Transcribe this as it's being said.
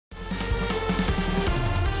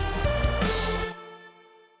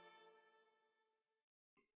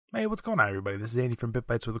Hey, what's going on, everybody? This is Andy from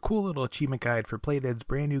BitBytes with a cool little achievement guide for Playdead's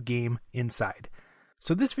brand new game, Inside.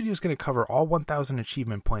 So this video is going to cover all 1,000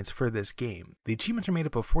 achievement points for this game. The achievements are made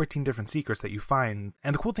up of 14 different secrets that you find,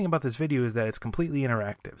 and the cool thing about this video is that it's completely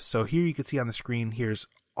interactive. So here you can see on the screen, here's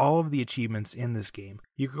all of the achievements in this game.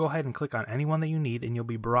 You can go ahead and click on any one that you need, and you'll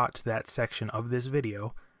be brought to that section of this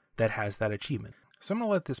video that has that achievement. So I'm going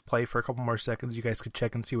to let this play for a couple more seconds. You guys could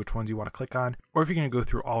check and see which ones you want to click on. Or if you're going to go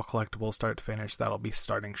through all collectibles start to finish, that'll be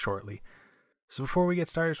starting shortly. So before we get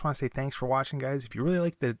started, I just want to say thanks for watching, guys. If you really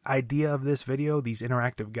like the idea of this video, these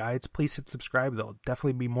interactive guides, please hit subscribe. There'll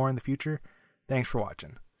definitely be more in the future. Thanks for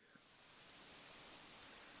watching.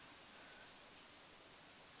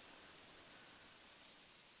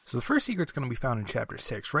 So the first secret's going to be found in Chapter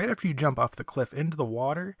 6. Right after you jump off the cliff into the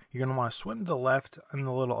water, you're going to want to swim to the left in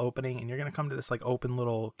the little opening, and you're going to come to this like open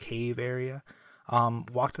little cave area.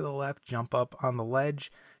 Walk to the left, jump up on the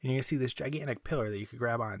ledge, and you're going to see this gigantic pillar that you could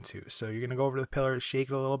grab onto. So you're going to go over to the pillar, shake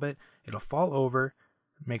it a little bit, it'll fall over,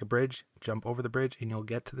 make a bridge, jump over the bridge, and you'll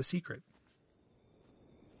get to the secret.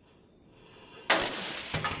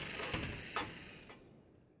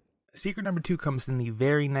 Secret number 2 comes in the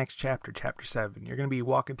very next chapter, Chapter 7. You're going to be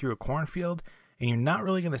walking through a cornfield, and you're not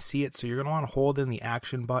really going to see it, so you're going to want to hold in the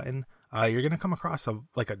action button. You're going to come across a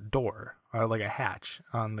door, like a hatch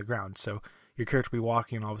on the ground. So your character will be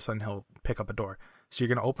walking, and all of a sudden he'll pick up a door. So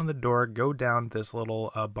you're going to open the door, go down this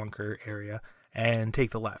little bunker area, and take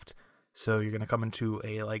the left. So you're going to come into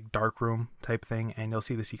a dark room type thing, and you'll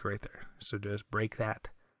see the secret right there. So just break that.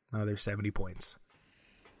 Another 70 points.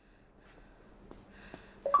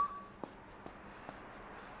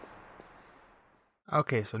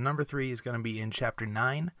 Okay, so number 3 is going to be in Chapter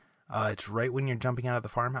 9. It's right when you're jumping out of the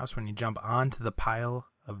farmhouse, when you jump onto the pile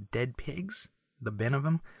of dead pigs, the bin of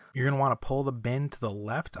them. You're going to want to pull the bin to the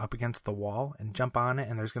left up against the wall and jump on it,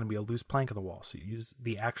 and there's going to be a loose plank on the wall. So you use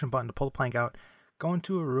the action button to pull the plank out, go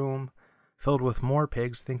into a room filled with more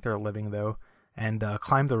pigs, think they're living though, and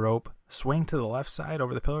climb the rope, swing to the left side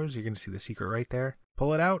over the pillars. You're going to see the secret right there.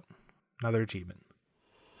 Pull it out, another achievement.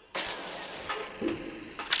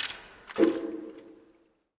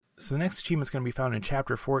 So the next achievement is going to be found in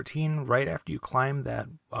Chapter 14, right after you climb that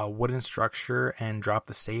wooden structure and drop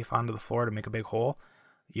the safe onto the floor to make a big hole.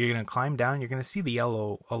 You're going to climb down, you're going to see the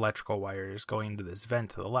yellow electrical wires going into this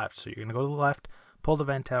vent to the left. So you're going to go to the left, pull the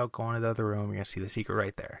vent out, go into the other room, you're going to see the secret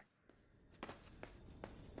right there.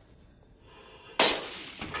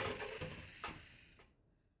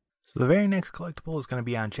 So the very next collectible is going to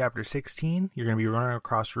be on Chapter 16. You're going to be running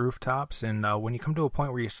across rooftops, and when you come to a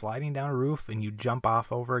point where you're sliding down a roof and you jump off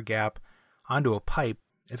over a gap onto a pipe,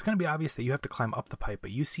 it's going to be obvious that you have to climb up the pipe,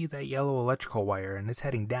 but you see that yellow electrical wire and it's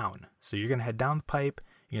heading down. So you're going to head down the pipe,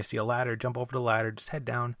 you're going to see a ladder, jump over the ladder, just head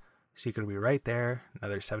down. So you're going to be right there,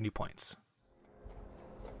 another 70 points.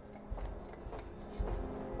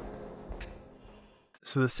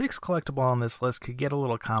 So the 6th collectible on this list could get a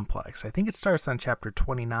little complex. I think it starts on Chapter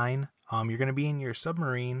 29. You're going to be in your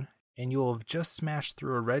submarine, and you'll have just smashed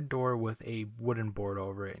through a red door with a wooden board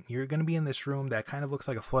over it. You're going to be in this room that kind of looks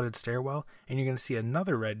like a flooded stairwell, and you're going to see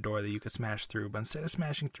another red door that you could smash through. But instead of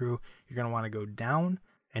smashing through, you're going to want to go down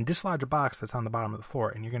and dislodge a box that's on the bottom of the floor,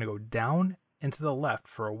 and you're going to go down and to the left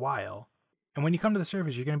for a while. And when you come to the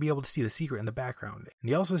surface, you're going to be able to see the secret in the background. And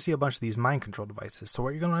you also see a bunch of these mind control devices. So what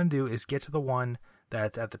you're going to want to do is get to the one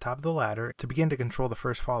that's at the top of the ladder to begin to control the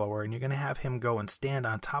first follower, and you're going to have him go and stand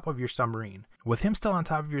on top of your submarine. With him still on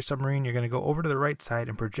top of your submarine, you're going to go over to the right side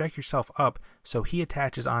and project yourself up so he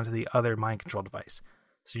attaches onto the other mind control device.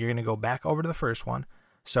 So you're going to go back over to the first one.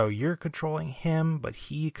 So you're controlling him, but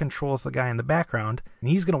he controls the guy in the background, and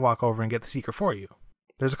he's going to walk over and get the secret for you.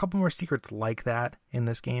 There's a couple more secrets like that in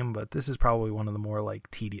this game, but this is probably one of the more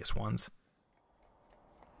tedious ones.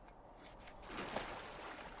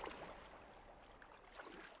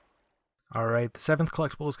 Alright, the 7th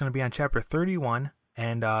collectible is going to be on Chapter 31,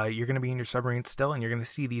 and you're going to be in your submarine still, and you're going to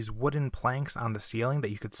see these wooden planks on the ceiling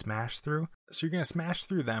that you could smash through. So you're going to smash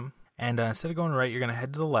through them, and instead of going right, you're going to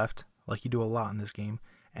head to the left, like you do a lot in this game,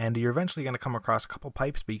 and you're eventually going to come across a couple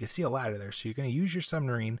pipes, but you can see a ladder there, so you're going to use your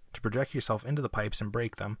submarine to project yourself into the pipes and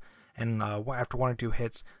break them, and after 1 or 2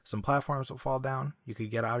 hits, some platforms will fall down. You could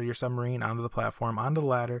get out of your submarine, onto the platform, onto the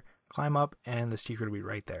ladder, climb up, and the secret will be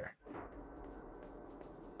right there.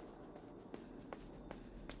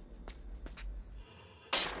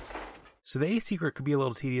 So the 8th secret could be a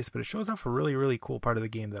little tedious, but it shows off a really, really cool part of the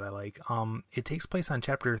game that I like. It takes place on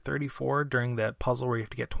Chapter 34 during that puzzle where you have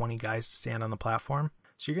to get 20 guys to stand on the platform.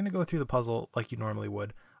 So you're going to go through the puzzle like you normally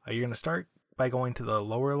would. You're going to start by going to the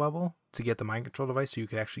lower level to get the mind control device so you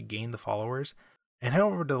could actually gain the followers. and head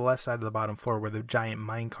over to the left side of the bottom floor where the giant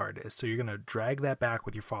minecart is. So you're going to drag that back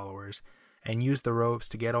with your followers and use the ropes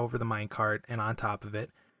to get over the minecart and on top of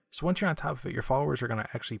it. So once you're on top of it, your followers are going to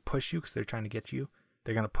actually push you because they're trying to get to you.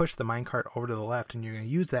 They're going to push the minecart over to the left, and you're going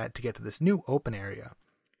to use that to get to this new open area.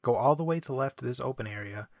 Go all the way to the left of this open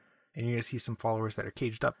area, and you're going to see some followers that are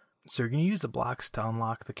caged up. So you're going to use the blocks to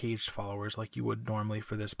unlock the caged followers like you would normally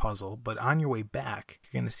for this puzzle. But on your way back,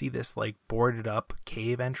 you're going to see this like boarded up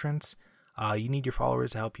cave entrance. You need your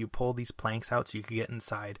followers to help you pull these planks out so you can get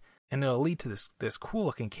inside. And it'll lead to this cool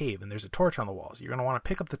looking cave, and there's a torch on the walls. You're going to want to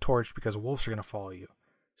pick up the torch because wolves are going to follow you.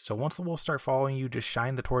 So once the wolves start following you, just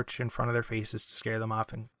shine the torch in front of their faces to scare them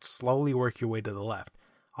off and slowly work your way to the left.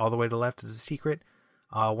 All the way to the left is a secret.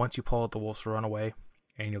 Once you pull it, the wolves will run away,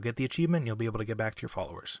 and you'll get the achievement, and you'll be able to get back to your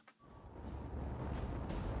followers.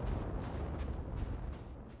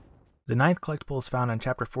 The 9th collectible is found on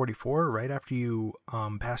chapter 44, right after you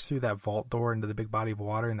pass through that vault door into the big body of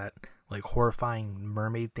water, and that like horrifying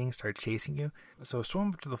mermaid thing starts chasing you. So swim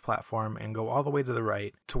up to the platform and go all the way to the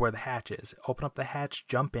right to where the hatch is. Open up the hatch,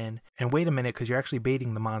 jump in, and wait a minute because you're actually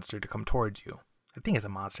baiting the monster to come towards you. I think it's a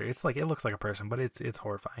monster. It's like, it looks like a person, but it's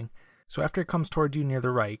horrifying. So after it comes towards you near the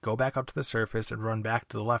right, go back up to the surface and run back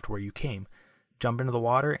to the left where you came. Jump into the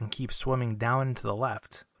water and keep swimming down into the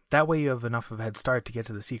left. That way you have enough of a head start to get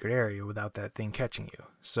to the secret area without that thing catching you.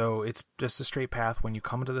 So it's just a straight path. When you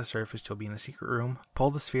come to the surface, you'll be in a secret room.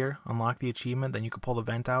 Pull the sphere, unlock the achievement, then you can pull the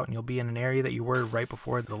vent out, and you'll be in an area that you were right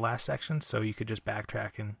before the last section, so you could just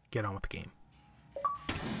backtrack and get on with the game.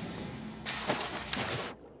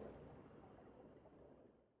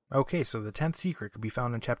 Okay, so the 10th secret could be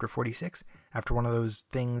found in chapter 46. After one of those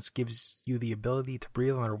things gives you the ability to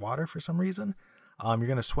breathe underwater for some reason. You're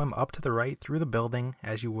going to swim up to the right through the building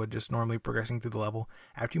as you would just normally progressing through the level.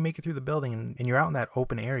 After you make it through the building and you're out in that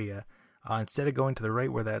open area, instead of going to the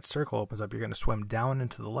right where that circle opens up, you're going to swim down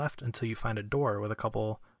into the left until you find a door with a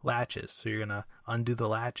couple latches. So you're going to undo the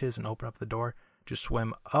latches and open up the door. Just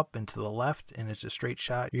swim up and to the left, and it's a straight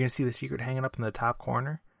shot. You're going to see the secret hanging up in the top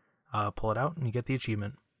corner. Pull it out and you get the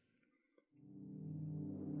achievement.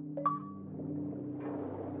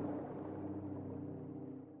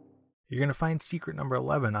 You're going to find secret number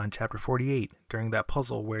 11 on chapter 48 during that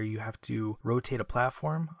puzzle where you have to rotate a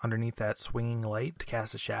platform underneath that swinging light to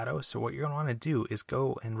cast a shadow. So what you're going to want to do is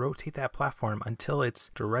go and rotate that platform until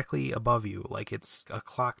it's directly above you, like it's a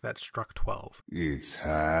clock that struck 12. It's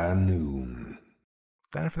high noon.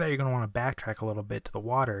 Then after that, you're going to want to backtrack a little bit to the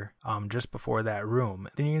water just before that room.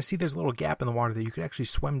 Then you're going to see there's a little gap in the water that you could actually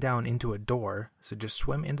swim down into a door. So just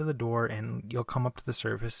swim into the door and you'll come up to the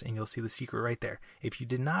surface and you'll see the secret right there. If you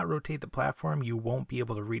did not rotate the platform, you won't be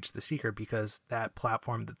able to reach the secret because that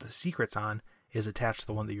platform that the secret's on is attached to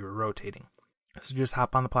the one that you were rotating. So just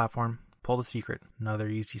hop on the platform, pull the secret, another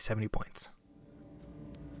easy 70 points.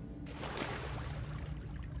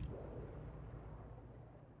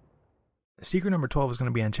 Secret number 12 is going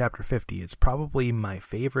to be on chapter 50. It's probably my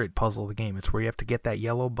favorite puzzle of the game. It's where you have to get that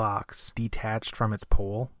yellow box detached from its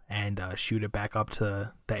pole and shoot it back up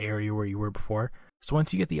to the area where you were before. So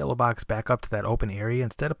once you get the yellow box back up to that open area,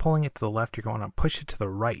 instead of pulling it to the left, you're going to push it to the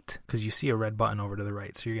right because you see a red button over to the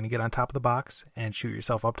right. So you're going to get on top of the box and shoot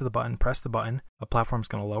yourself up to the button, press the button. A platform's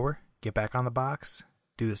going to lower, get back on the box,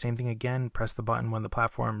 do the same thing again, press the button. When the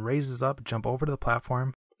platform raises up, jump over to the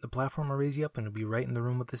platform. The platform will raise you up and it'll be right in the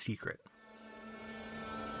room with the secret.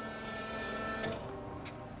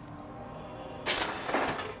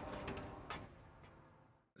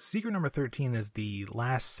 Secret number 13 is the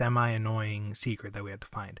last semi-annoying secret that we have to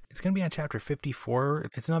find. It's going to be on chapter 54.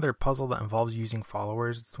 It's another puzzle that involves using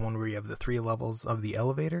followers. It's the one where you have the 3 levels of the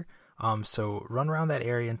elevator. So run around that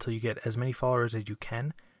area until you get as many followers as you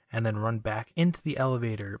can, and then run back into the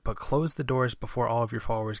elevator, but close the doors before all of your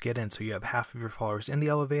followers get in. So you have half of your followers in the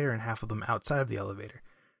elevator and half of them outside of the elevator.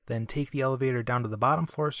 Then take the elevator down to the bottom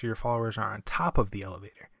floor so your followers are on top of the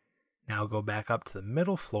elevator. Now go back up to the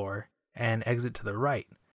middle floor and exit to the right.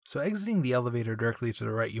 So exiting the elevator directly to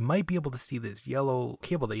the right, you might be able to see this yellow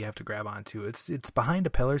cable that you have to grab onto. It's behind a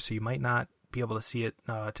pillar, so you might not be able to see it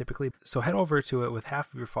typically. So head over to it with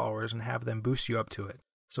half of your followers and have them boost you up to it.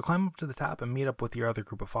 So climb up to the top and meet up with your other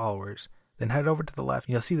group of followers. Then head over to the left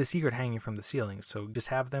and you'll see the secret hanging from the ceiling. So just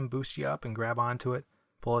have them boost you up and grab onto it,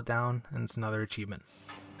 pull it down, and it's another achievement.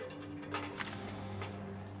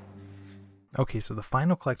 Okay, so the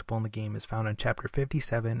final collectible in the game is found in chapter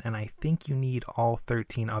 57, and I think you need all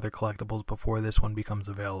 13 other collectibles before this one becomes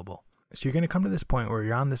available. So you're going to come to this point where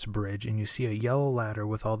you're on this bridge and you see a yellow ladder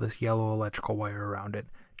with all this yellow electrical wire around it.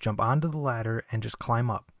 Jump onto the ladder and just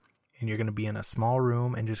climb up. And you're going to be in a small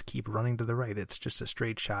room and just keep running to the right. It's just a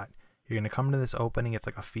straight shot. You're going to come to this opening, it's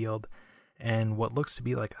like a field, and what looks to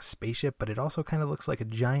be like a spaceship, but it also kind of looks like a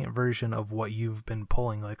giant version of what you've been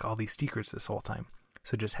pulling, like all these secrets this whole time.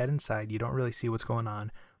 So just head inside. You don't really see what's going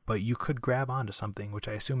on, but you could grab onto something, which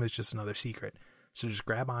I assume is just another secret. So just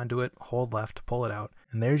grab onto it, hold left, pull it out,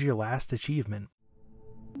 and there's your last achievement.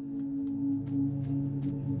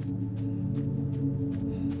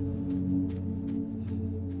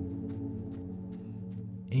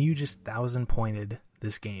 And you just 1,000 pointed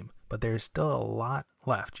this game, but there's still a lot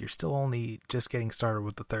left. You're still only just getting started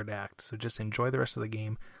with the third act, so just enjoy the rest of the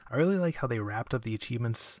game. I really like how they wrapped up the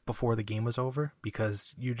achievements before the game was over,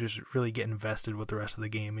 because you just really get invested with the rest of the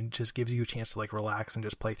game, and it just gives you a chance to like relax and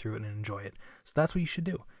just play through it and enjoy it. So that's what you should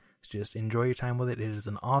do. Just enjoy your time with it. It is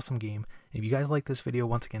an awesome game. If you guys like this video,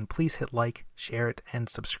 once again, please hit like, share it, and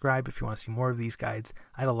subscribe if you want to see more of these guides.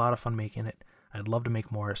 I had a lot of fun making it. I'd love to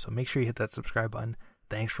make more, so make sure you hit that subscribe button.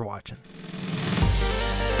 Thanks for watching.